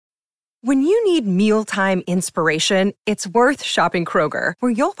When you need mealtime inspiration, it's worth shopping Kroger,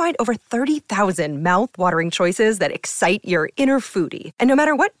 where you'll find over 30,000 mouth-watering choices that excite your inner foodie. And no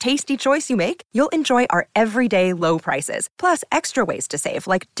matter what tasty choice you make, you'll enjoy our everyday low prices, plus extra ways to save,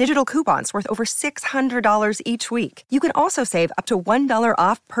 like digital coupons worth over $600 each week. You can also save up to $1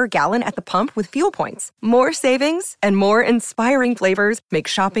 off per gallon at the pump with fuel points. More savings and more inspiring flavors make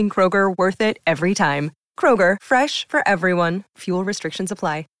shopping Kroger worth it every time. Kroger, fresh for everyone. Fuel restrictions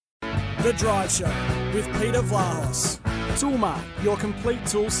apply. The Drive Show with Peter Vlahos. Toolmart, your complete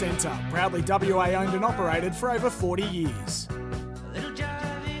tool centre. Proudly WA owned and operated for over 40 years.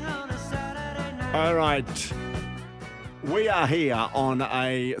 All right. We are here on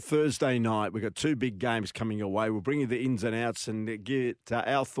a Thursday night. We've got two big games coming away. We'll bring you the ins and outs and get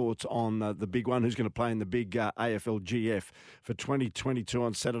our thoughts on the big one, who's going to play in the big AFLGF for 2022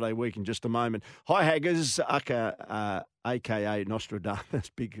 on Saturday week in just a moment. Hi, Haggers, a.k.a. Nostradamus,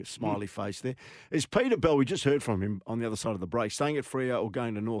 big smiley face there. Is Peter Bell, we just heard from him on the other side of the break, staying at Freo or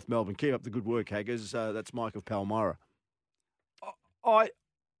going to North Melbourne. Keep up the good work, Haggers. That's Mike of Palmyra.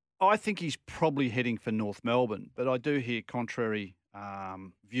 I think he's probably heading for North Melbourne, but I do hear contrary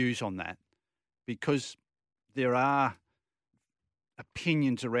views on that because there are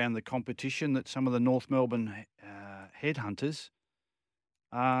opinions around the competition that some of the North Melbourne headhunters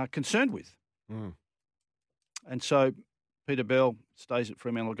are concerned with. Mm. And so Peter Bell stays at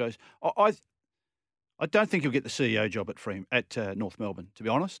Fremantle, goes, I don't think he'll get the CEO job at North Melbourne, to be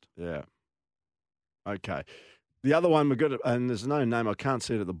honest. Yeah. Okay. The other one we've got, and there's no name, I can't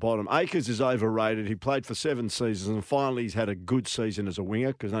see it at the bottom. Akers is overrated. He played for 7 seasons, and finally he's had a good season as a winger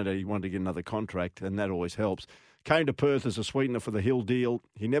because no doubt he wanted to get another contract, and that always helps. Came to Perth as a sweetener for the Hill deal.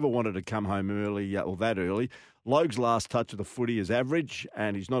 He never wanted to come home early or that early. Logue's last touch of the footy is average,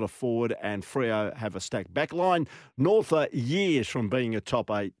 and he's not a forward, and Freo have a stacked back line. North are years from being a top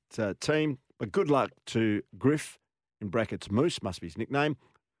 8 team, but good luck to Griff, in brackets Moose, must be his nickname.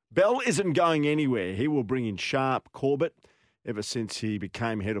 Bell isn't going anywhere. He will bring in Sharp, Corbett. Ever since he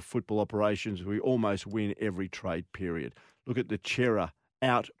became head of football operations, we almost win every trade period. Look at the Chera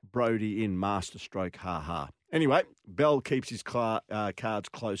out, Brody in, masterstroke, ha-ha. Anyway, Bell keeps his cards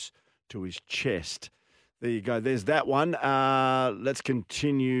close to his chest. There you go. There's that one. Let's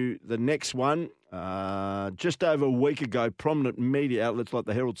continue the next one. Just over a week ago, prominent media outlets like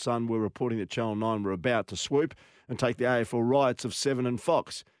the Herald Sun were reporting that Channel 9 were about to swoop and take the AFL rights of Seven and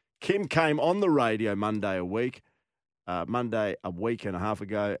Fox. Kim came on the radio Monday a week and a half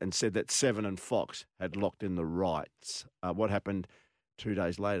ago and said that Seven and Fox had locked in the rights. What happened 2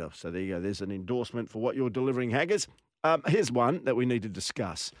 days later? So there you go. There's an endorsement for what you're delivering, Haggers. Here's one that we need to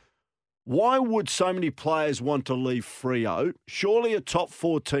discuss. Why would so many players want to leave Freo? Surely a top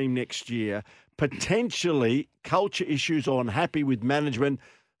 4 team next year. Potentially culture issues or unhappy with management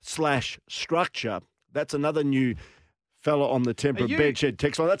 / structure. That's another new fella on the Temperate Bedshed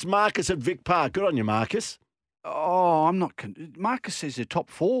text line. That's Marcus at Vic Park. Good on you, Marcus. Oh, I'm not. Marcus says they're top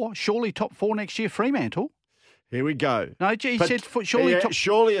 4. Surely top 4 next year, Fremantle. Here we go. No, he said surely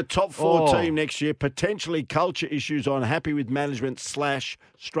surely a top 4 team next year. Potentially culture issues or unhappy with management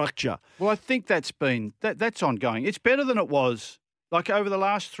 / structure. Well, I think that's ongoing. It's better than it was like over the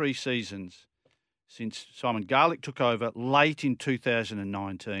last 3 seasons since Simon Garlick took over late in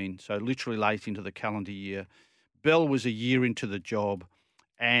 2019, so literally late into the calendar year. Bell was a year into the job,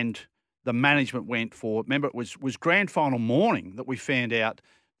 and the management went for. Remember, it was grand final morning that we found out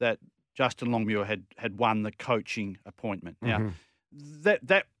that Justin Longmuir had won the coaching appointment. Now,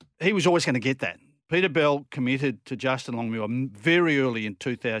 that he was always going to get that. Peter Bell committed to Justin Longmuir very early in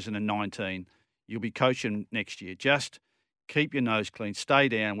 2019. You'll be coaching next year. Just keep your nose clean, stay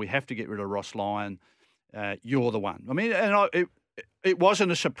down. We have to get rid of Ross Lyon. You're the one. I mean, it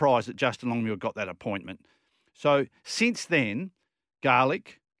wasn't a surprise that Justin Longmuir got that appointment. So since then,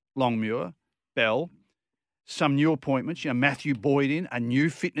 Garlick, Longmuir, Bell, some new appointments. Matthew Boyd a new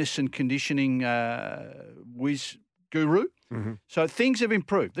fitness and conditioning whiz guru. Mm-hmm. So things have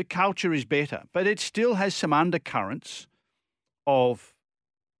improved. The culture is better, but it still has some undercurrents of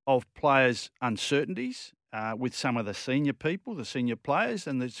players' uncertainties with some of the senior people, the senior players,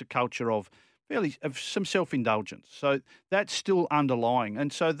 and there's a culture of some self-indulgence. So that's still underlying.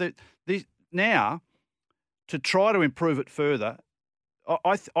 And so now, to try to improve it further,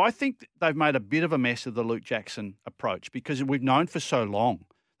 I think they've made a bit of a mess of the Luke Jackson approach because we've known for so long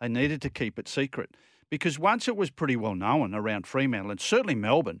they needed to keep it secret. Because once it was pretty well known around Fremantle and certainly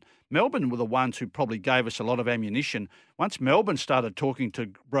Melbourne were the ones who probably gave us a lot of ammunition. Once Melbourne started talking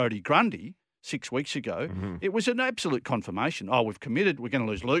to Brodie Grundy 6 weeks ago, it was an absolute confirmation. Oh, we've committed. We're going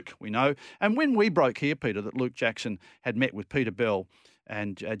to lose Luke. We know. And when we broke here, Peter, that Luke Jackson had met with Peter Bell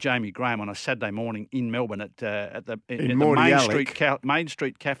and Jamie Graham on a Saturday morning in Melbourne at the Main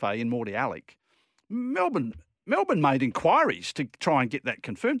Street Cafe in Mordialloc. Melbourne made inquiries to try and get that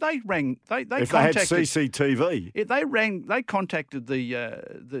confirmed. They rang. They if contacted, they had CCTV. They contacted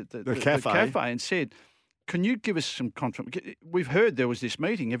the cafe and said, "Can you give us some confirmation? We've heard there was this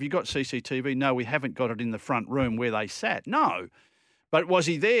meeting. Have you got CCTV?" No, we haven't got it in the front room where they sat. No. But was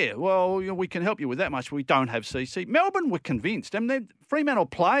he there? Well, we can help you with that much. We don't have CC. Melbourne were convinced. Fremantle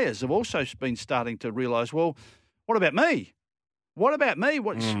players have also been starting to realise, well, what about me? What about me?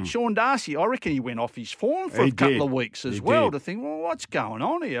 Sean Darcy, I reckon he went off his form for a couple of weeks as well to think, well, what's going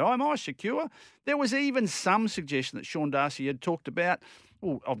on here? Am I secure? There was even some suggestion that Sean Darcy had talked about,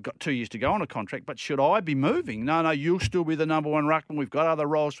 well, I've got 2 years to go on a contract, but should I be moving? No, you'll still be the number one ruckman. We've got other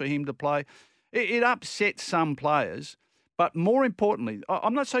roles for him to play. It upset some players. But more importantly,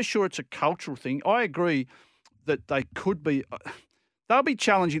 I'm not so sure it's a cultural thing. I agree that they'll be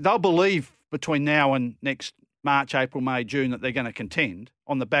challenging. They'll believe between now and next March, April, May, June that they're going to contend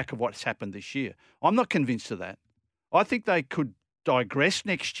on the back of what's happened this year. I'm not convinced of that. I think they could digress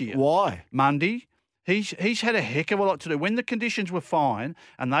next year. Why? Mundy. He's had a heck of a lot to do. When the conditions were fine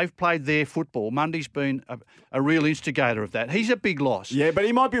and they've played their football, Mundy's been a real instigator of that. He's a big loss. Yeah, but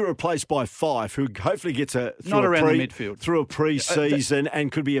he might be replaced by Fife, who hopefully gets the midfield through a pre-season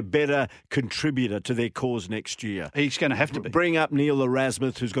and could be a better contributor to their cause next year. He's going to have to be. Bring up Neil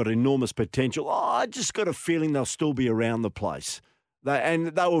Erasmus, who's got enormous potential. I just got a feeling they'll still be around the place. They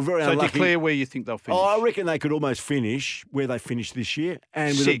were very unlucky. So declare where you think they'll finish. I reckon they could almost finish where they finished this year.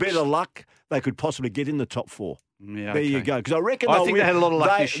 And with a bit of luck, they could possibly get in the top four. Yeah, there you go. Because I reckon they had a lot of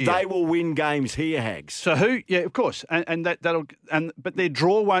luck this year. They will win games here, Hags. So who? Yeah, of course. But their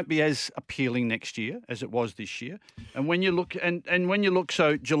draw won't be as appealing next year as it was this year. And when you look,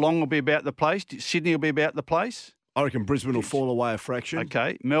 so Geelong will be about the place. Sydney will be about the place. I reckon Brisbane will fall away a fraction.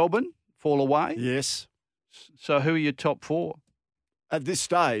 Okay, Melbourne fall away. Yes. So who are your top four? At this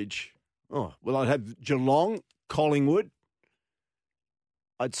stage, I'd have Geelong, Collingwood.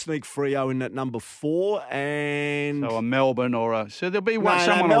 I'd sneak Freo in at number 4 and... So a Melbourne or a... So there'll be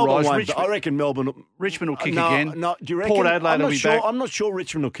someone will rise. I reckon Melbourne... Richmond will kick again. No, do you reckon? Port Adelaide will be back. I'm not sure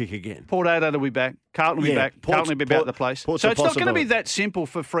Richmond will kick again. Port Adelaide will be back. Carlton will be back. Carlton will be about the place. So it's not going to be that simple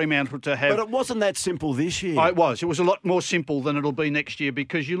for Fremantle to have... But it wasn't that simple this year. Oh, it was. It was a lot more simple than it'll be next year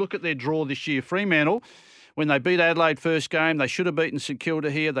because you look at their draw this year. Fremantle... When they beat Adelaide first game, they should have beaten St Kilda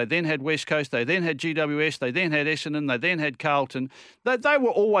here. They then had West Coast. They then had GWS. They then had Essendon. They then had Carlton. They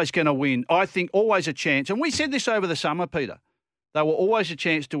were always going to win. I think always a chance. And we said this over the summer, Peter. They were always a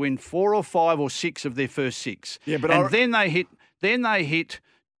chance to win 4 or 5 or 6 of their first 6. Yeah, but then they hit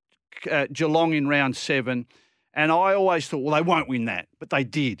Geelong in round 7. And I always thought, well, they won't win that, but they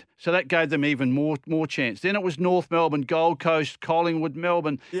did. So that gave them even more chance. Then it was North Melbourne, Gold Coast, Collingwood,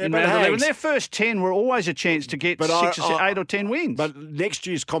 Melbourne in round 11. Their first 10 were always a chance to get 8 or 10 wins. But next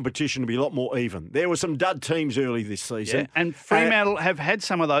year's competition will be a lot more even. There were some dud teams early this season. Yeah, and Fremantle have had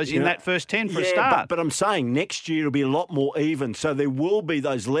some of those in that first 10 for a start. But I'm saying next year will be a lot more even. So there will be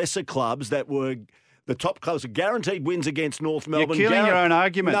those lesser clubs that were... The top clubs are guaranteed wins against North Melbourne. You're killing your own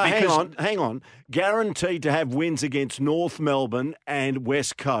argument. No, hang on. Guaranteed to have wins against North Melbourne and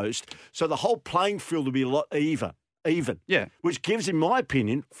West Coast. So the whole playing field will be a lot even. Yeah. Which gives, in my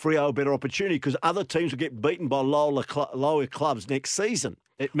opinion, Freo a better opportunity because other teams will get beaten by lower clubs next season.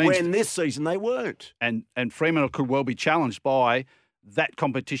 It means when this season they weren't. And Fremantle could well be challenged by that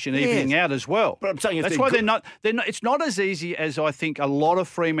competition evening out as well. But I'm saying that's why they're not. It's not as easy as I think a lot of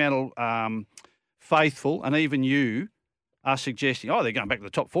Fremantle faithful, and even you are suggesting, they're going back to the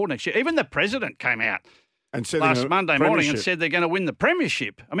top 4 next year. Even the president came out and said last Monday morning and said they're going to win the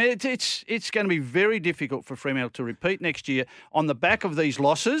premiership. I mean, it's going to be very difficult for Fremantle to repeat next year on the back of these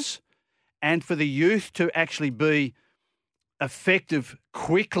losses and for the youth to actually be effective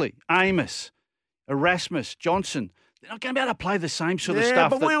quickly. Amos, Erasmus, Johnson, they're not going to be able to play the same sort of stuff.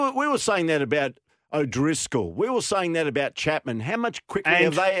 But we were saying that about O'Driscoll. We were saying that about Chapman. How much quickly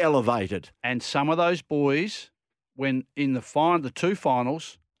have they elevated? And some of those boys, when in the 2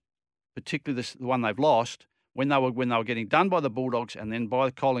 finals, particularly the one they've lost, when they were getting done by the Bulldogs and then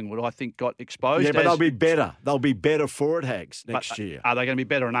by Collingwood, I think got exposed. Yeah, but they'll be better. They'll be better for it, Hags, next year. Are they going to be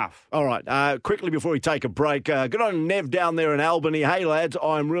better enough? All right. Quickly before we take a break, good on Nev down there in Albany. Hey, lads,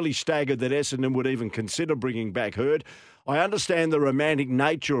 I'm really staggered that Essendon would even consider bringing back Hurd. I understand the romantic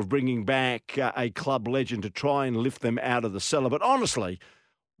nature of bringing back a club legend to try and lift them out of the cellar, but honestly,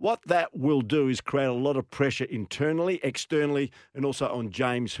 What that will do is create a lot of pressure internally, externally, and also on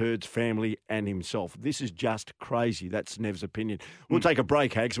James Hird's family and himself. This is just crazy. That's Nev's opinion. We'll take a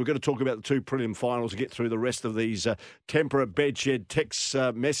break, Hags. We're going to talk about the two prelim finals and get through the rest of these temperate bedshed text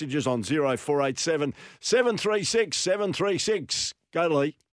messages on 0487 736 736. Go, Lee.